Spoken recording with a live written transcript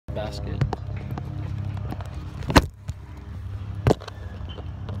basket.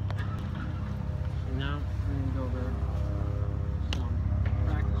 Now we're going to go over some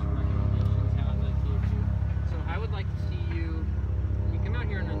practice recommendations, how I'd like to use you. So I would like to see you, when you come out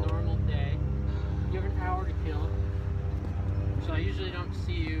here on a normal day, you have an hour to kill. So I usually don't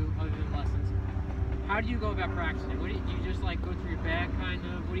see you other than lessons. How do you go about practicing? What do you just like go through your bag kind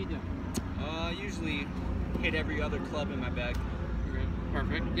of? What do you do? Usually hit every other club in my bag. Okay.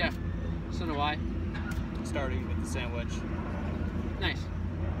 Perfect. Yeah. So do I. Starting with the sandwich. Nice.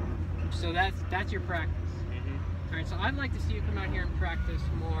 So that's your practice. All right. So I'd like to see you come out here and practice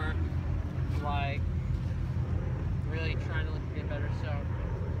more, like really trying to get better. So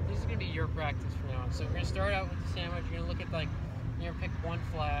this is gonna be your practice from now on. So we're gonna start out with the sandwich. You're gonna look at you're gonna pick one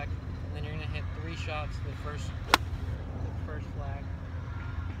flag, and then you're gonna hit 3 shots to the first flag.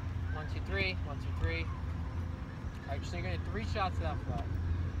 1, 2, 3. 1, 2, 3. All right. So you're gonna hit 3 shots to that flag.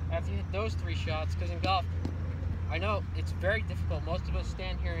 After you hit those 3 shots, because in golf, I know it's very difficult. Most of us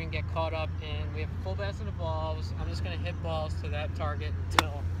stand here and get caught up in, we have a full basket of balls. I'm just going to hit balls to that target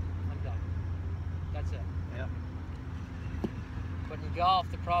until I'm done. That's it. Yep. But in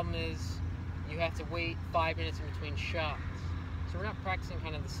golf, the problem is you have to wait 5 minutes in between shots. So we're not practicing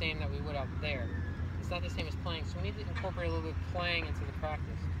kind of the same that we would out there. It's not the same as playing, so we need to incorporate a little bit of playing into the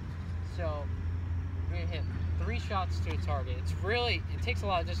practice. So we're going to hit 3 shots to a target. It takes a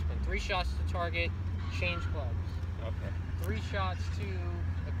lot of discipline. 3 shots to target, change clubs. Okay. 3 shots to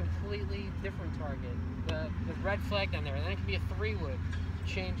a completely different target. The red flag down there, and then it can be a 3-wood,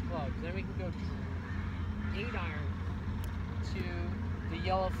 change clubs. Then we can go 8-iron to the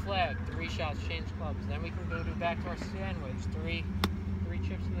yellow flag, 3 shots, change clubs. Then we can go back to our sandwich, 3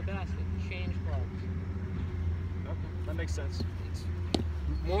 chips in the basket, change clubs. Okay, that makes sense. It's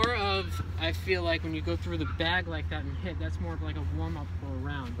more of, I feel like when you go through the bag like that and hit, that's more of like a warm-up for a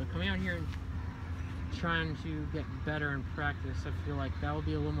round. But coming out here and trying to get better in practice, I feel like that will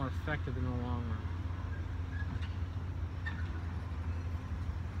be a little more effective in the long run.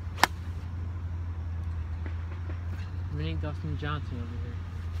 Mini Dustin Johnson over here.